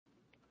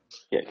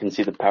Yeah, can you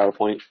see the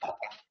PowerPoint?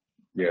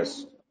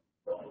 Yes.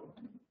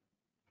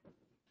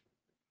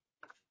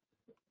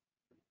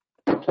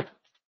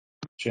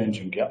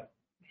 Changing, yeah.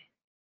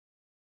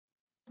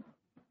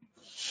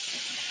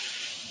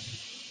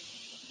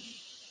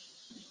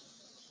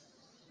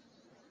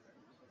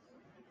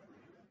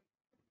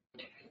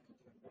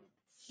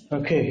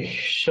 Okay,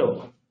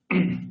 so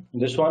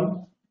this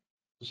one,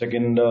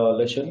 second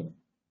lesson,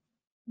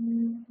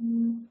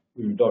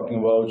 we'll be talking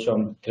about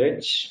some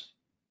threats,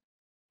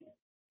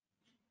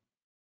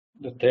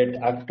 the threat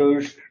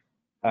actors,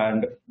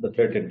 and the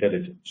threat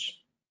intelligence.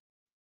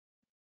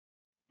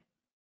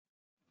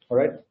 All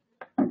right.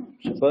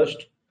 So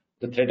first,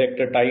 the threat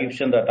actor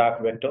types and the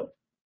attack vector.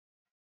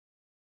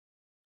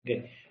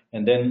 Okay,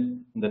 and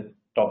then the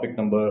topic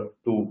number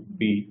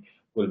 2B,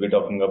 we'll be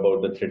talking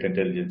about the threat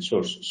intelligence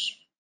sources.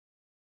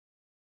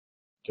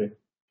 Okay,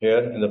 here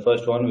in the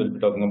first one, we'll be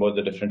talking about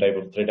the different type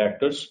of threat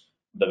actors,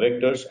 the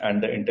vectors,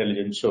 and the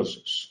intelligence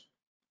sources.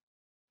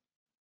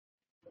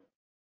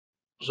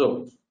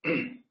 So,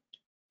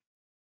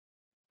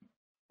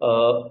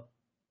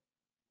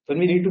 when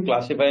we need to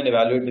classify and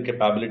evaluate the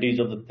capabilities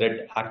of the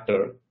threat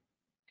actor,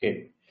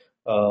 okay,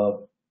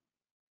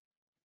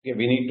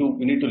 we need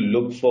to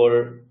look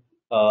for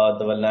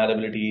the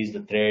vulnerabilities,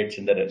 the threats,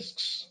 and the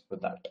risks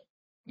with that.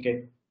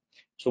 Okay,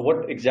 so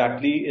what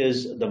exactly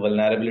is the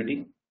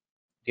vulnerability?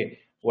 Okay,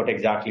 what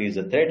exactly is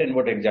the threat and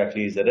what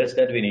exactly is the risk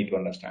that we need to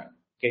understand?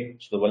 Okay,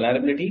 so the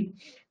vulnerability,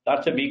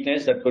 that's a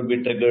weakness that could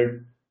be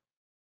triggered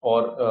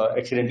or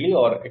accidentally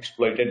or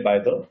exploited by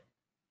the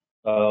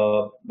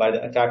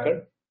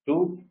attacker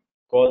to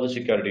cause a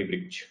security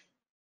breach.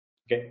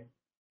 Okay,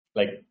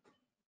 like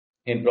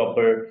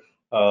improper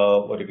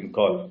what you can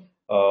call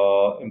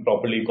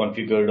improperly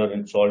configured or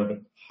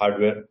installed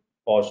hardware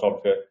or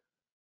software.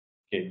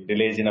 Okay,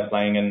 delays in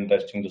applying and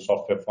testing the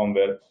software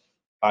firmware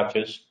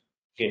patches.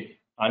 Okay,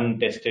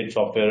 untested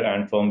software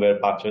and firmware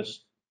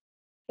patches.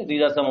 So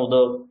these are some of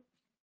the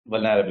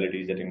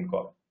vulnerabilities that you can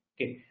call.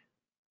 Okay,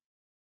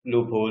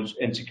 loopholes,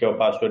 insecure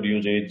password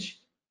usage,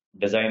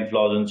 design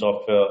flaws in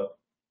software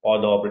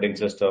or the operating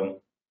system.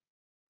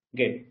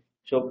 Okay,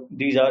 so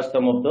these are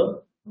some of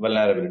the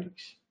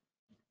vulnerabilities.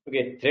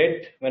 Okay,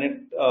 threat, when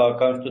it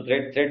comes to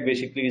threat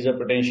basically is a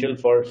potential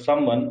for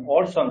someone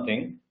or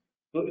something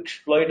to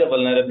exploit a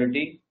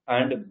vulnerability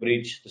and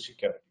breach the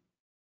security.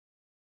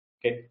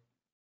 Okay,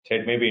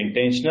 threat may be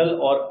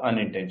intentional or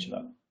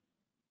unintentional.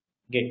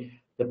 Okay,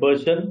 the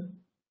person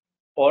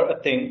or a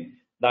thing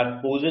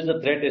that poses a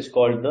threat is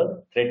called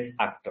the threat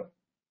actor.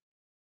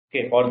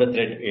 Okay, or the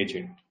threat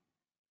agent.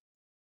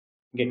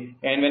 Okay,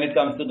 and when it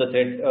comes to the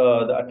threat,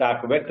 the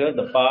attack vector,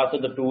 the path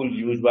of the tool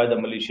used by the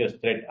malicious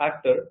threat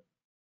actor,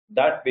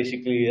 that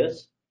basically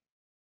is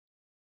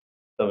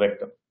the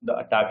vector, the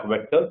attack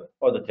vector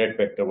or the threat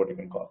vector, what you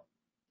can call.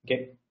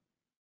 Okay.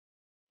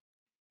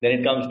 Then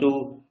it comes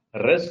to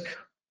risk.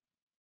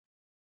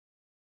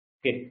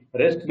 Okay,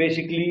 risk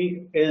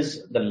basically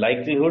is the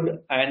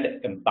likelihood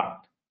and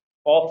impact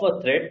of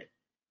a threat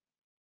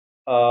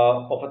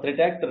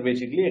actor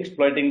basically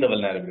exploiting the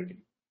vulnerability.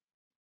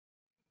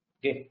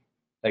 Okay,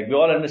 like we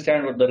all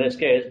understand what the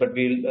risk is, but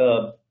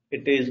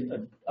it is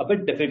a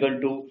bit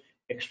difficult to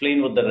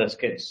explain what the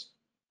risk is,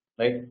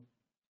 right?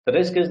 The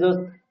risk is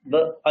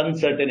the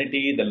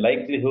uncertainty, the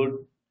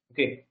likelihood,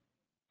 okay,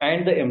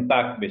 and the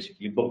impact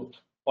basically both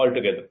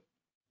altogether.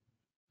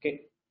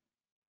 Okay,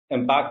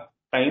 impact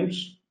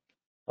times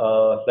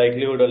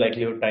likelihood or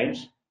likelihood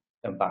times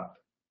impact.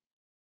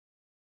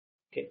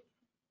 Okay,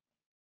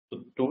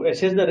 so to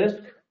assess the risk,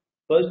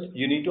 first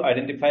you need to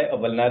identify a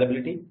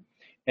vulnerability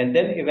and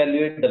then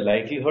evaluate the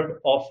likelihood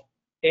of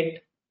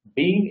it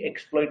being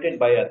exploited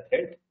by a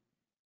threat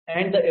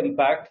and the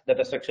impact that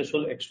a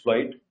successful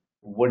exploit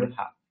would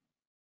have.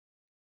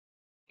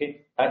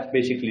 Okay, that's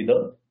basically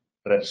the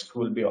risk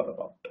will be all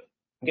about.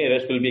 Okay,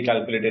 risk will be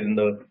calculated in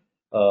the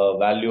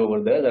value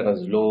over there, that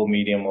is low,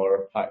 medium,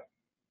 or high.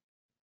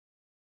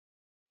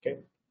 Okay,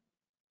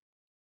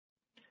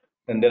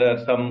 and there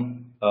are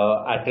some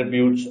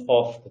attributes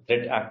of the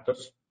threat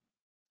actors.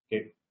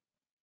 Okay,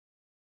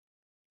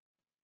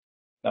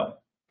 now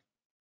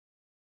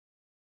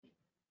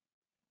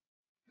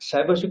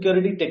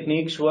cybersecurity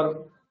techniques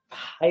were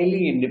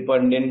highly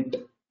independent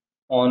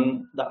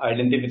on the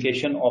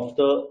identification of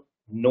the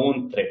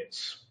known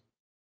threats.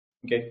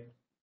 Okay,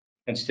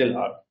 and still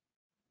are.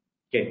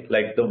 Okay,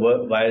 like the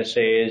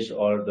viruses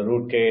or the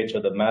rootkits or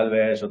the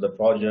malwares or the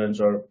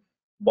trojans or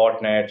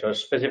botnets or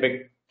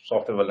specific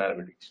software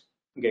vulnerabilities.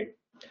 Okay,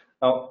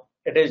 now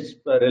it is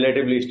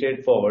relatively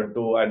straightforward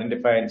to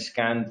identify and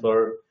scan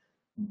for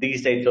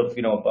these types of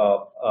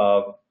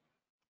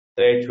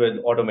threats with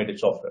automated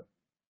software.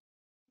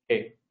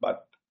 Okay,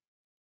 but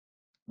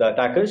the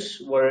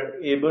attackers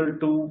were able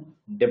to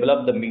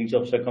develop the means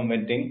of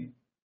circumventing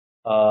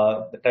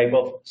this type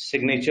of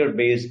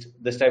signature-based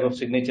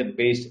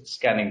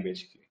scanning,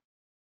 basically.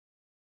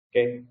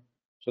 Okay,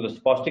 so the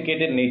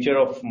sophisticated nature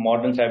of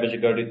modern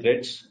cybersecurity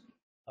threats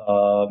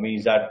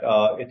means that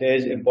it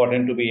is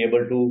important to be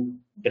able to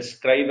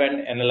describe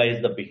and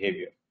analyze the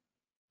behavior.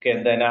 Okay,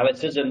 and the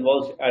analysis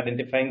involves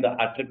identifying the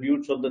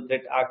attributes of the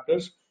threat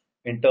actors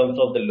in terms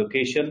of the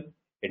location,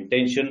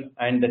 intention,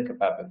 and the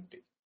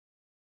capability.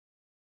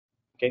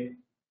 Okay,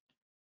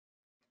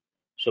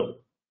 so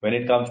when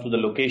it comes to the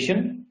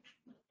location,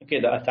 okay,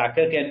 the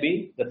attacker can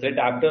be the threat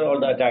actor or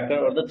the attacker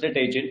or the threat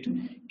agent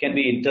can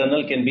be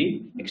internal, can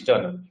be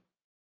external.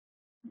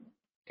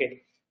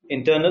 Okay,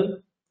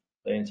 internal,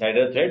 the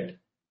insider threat,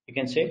 you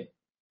can say.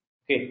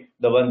 Okay,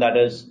 the one that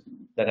has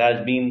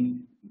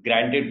been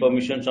granted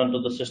permissions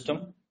onto the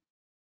system.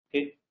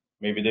 Okay,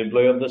 maybe the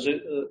employee of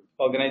the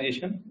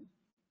organization.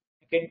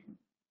 Okay,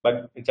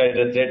 but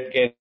insider threat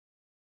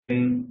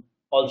can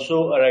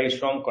also arise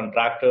from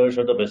contractors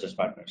or the business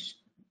partners.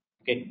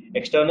 Okay,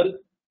 external.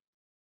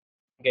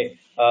 Okay,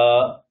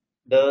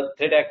 the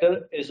threat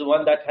actor is the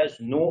one that has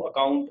no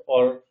account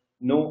or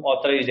no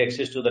authorized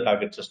access to the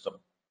target system.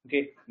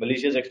 Okay,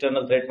 malicious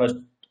external threat must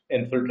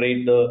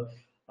infiltrate the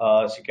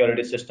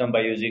security system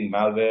by using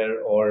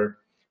malware or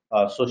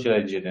social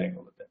engineering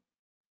over there.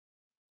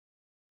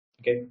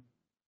 Okay,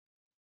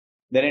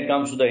 then it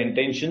comes to the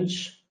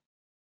intentions.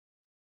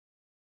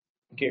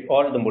 Okay,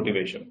 or the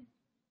motivation.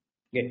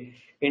 Okay,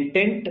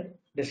 intent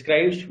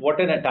describes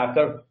what an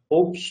attacker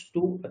hopes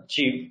to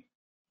achieve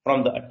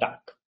from the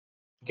attack.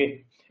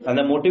 Okay, and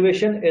the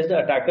motivation is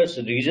the attacker's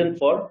reason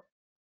for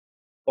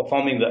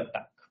performing the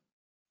attack.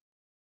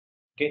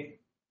 Okay,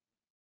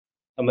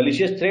 a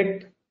malicious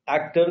threat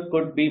actor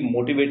could be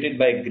motivated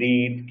by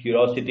greed,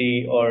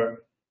 curiosity,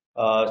 or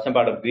some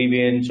part of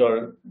grievance,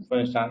 or for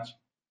instance,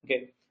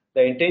 okay,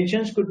 the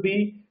intentions could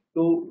be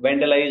to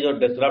vandalize or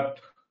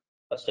disrupt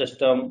a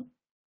system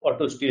or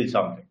to steal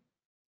something.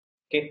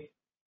 Okay,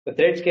 the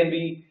threats can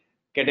be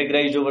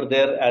categorized over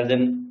there as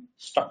in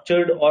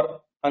structured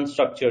or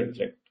unstructured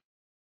threat.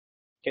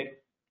 Okay,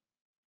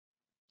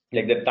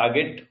 like the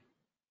target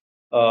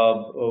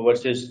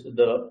versus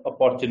the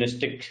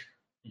opportunistic,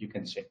 you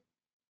can say.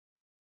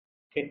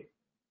 Okay,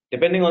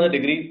 depending on the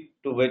degree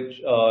to which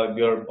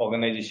your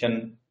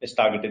organization is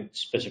targeted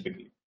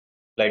specifically.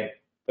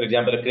 Like, for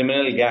example, a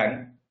criminal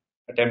gang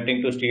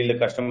attempting to steal the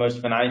customer's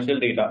financial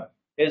data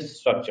is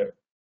structured.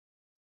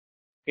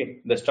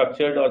 Okay, the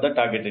structured or the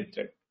targeted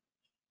threat.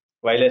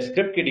 While a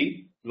script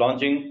kiddie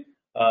launching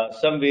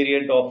some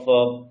variant of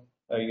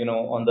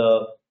on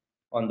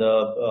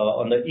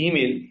the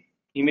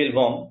email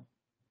worm,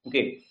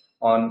 okay,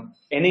 on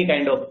any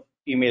kind of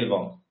email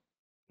worm,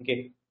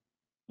 okay,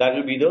 that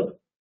will be the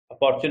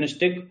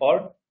opportunistic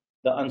or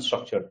the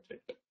unstructured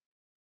threat.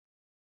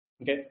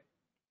 Okay,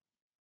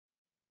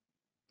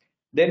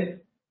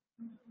 then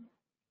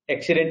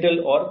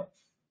accidental or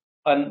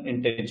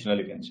unintentional,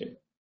 you can say.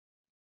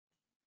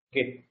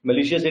 Okay,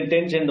 malicious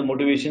intents and the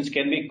motivations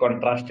can be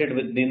contrasted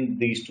within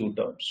these two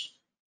terms.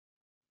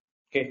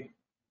 Okay,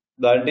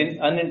 the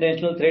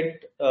unintentional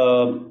threat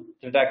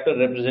actor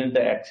represent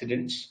the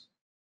accidents,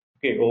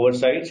 okay,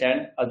 oversights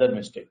and other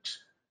mistakes.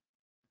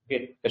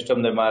 Okay, rest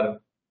of them are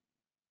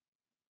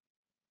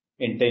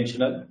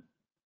intentional.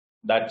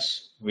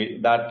 That's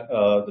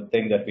the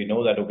thing that we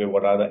know, that okay,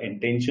 what are the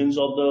intentions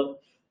of the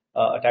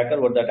attacker,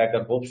 what the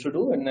attacker hopes to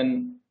do, and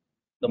then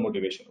the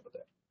motivation over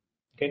there.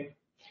 Okay,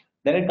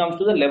 then it comes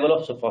to the level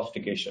of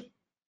sophistication.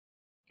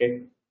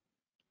 Okay,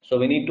 so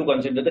we need to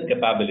consider the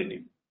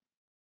capability.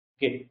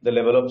 Okay, the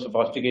level of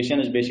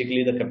sophistication is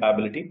basically the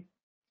capability.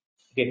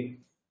 Okay,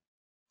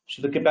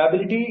 so the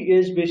capability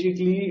is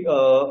basically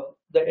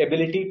the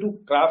ability to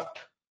craft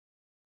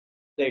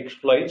the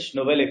exploits,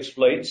 novel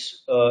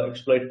exploits,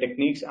 exploit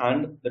techniques,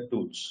 and the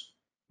tools.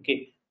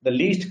 Okay, the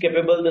least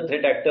capable the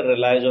threat actor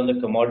relies on the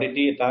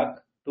commodity attack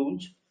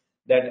tools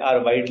that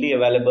are widely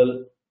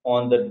available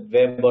on the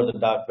web or the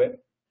dark web.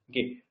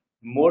 Okay,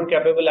 more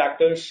capable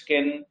actors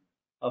can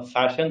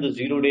fashion the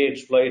zero-day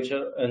exploits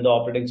in the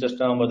operating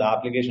system or the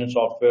application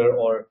software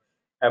or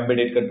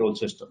embedded control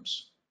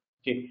systems.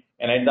 Okay,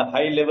 and at the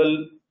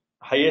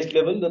highest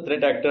level, the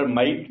threat actor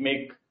might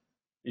make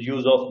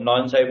use of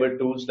non-cyber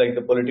tools like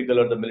the political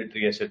or the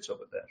military assets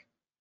over there.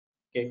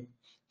 Okay,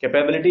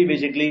 capability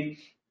basically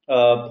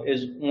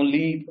is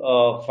only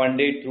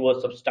funded through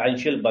a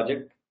substantial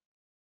budget.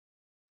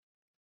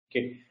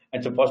 Okay,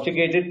 and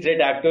sophisticated threat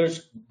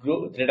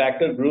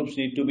actor groups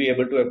need to be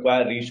able to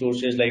acquire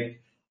resources like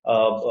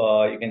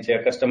you can say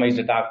a customized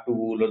attack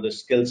tool or the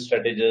skills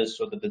strategists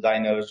or the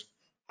designers,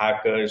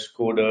 hackers,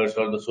 coders,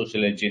 or the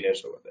social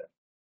engineers over there.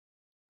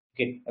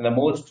 Okay, and the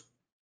most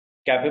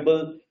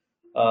capable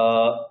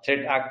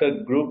threat actor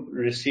group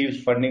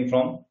receives funding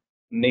from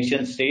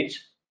nation states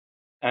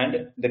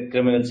and the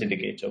criminal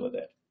syndicates over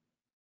there.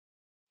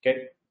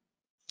 Okay,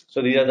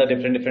 so these are the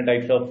different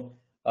types of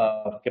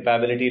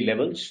capability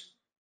levels.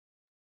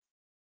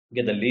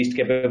 Okay, the least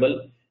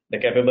capable, the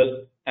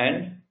capable,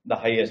 and the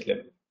highest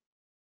level.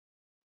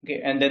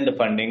 Okay, and then the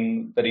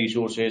funding, the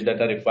resources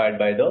that are required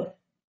by the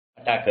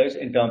attackers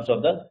in terms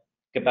of the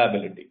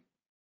capability.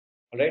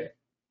 All right.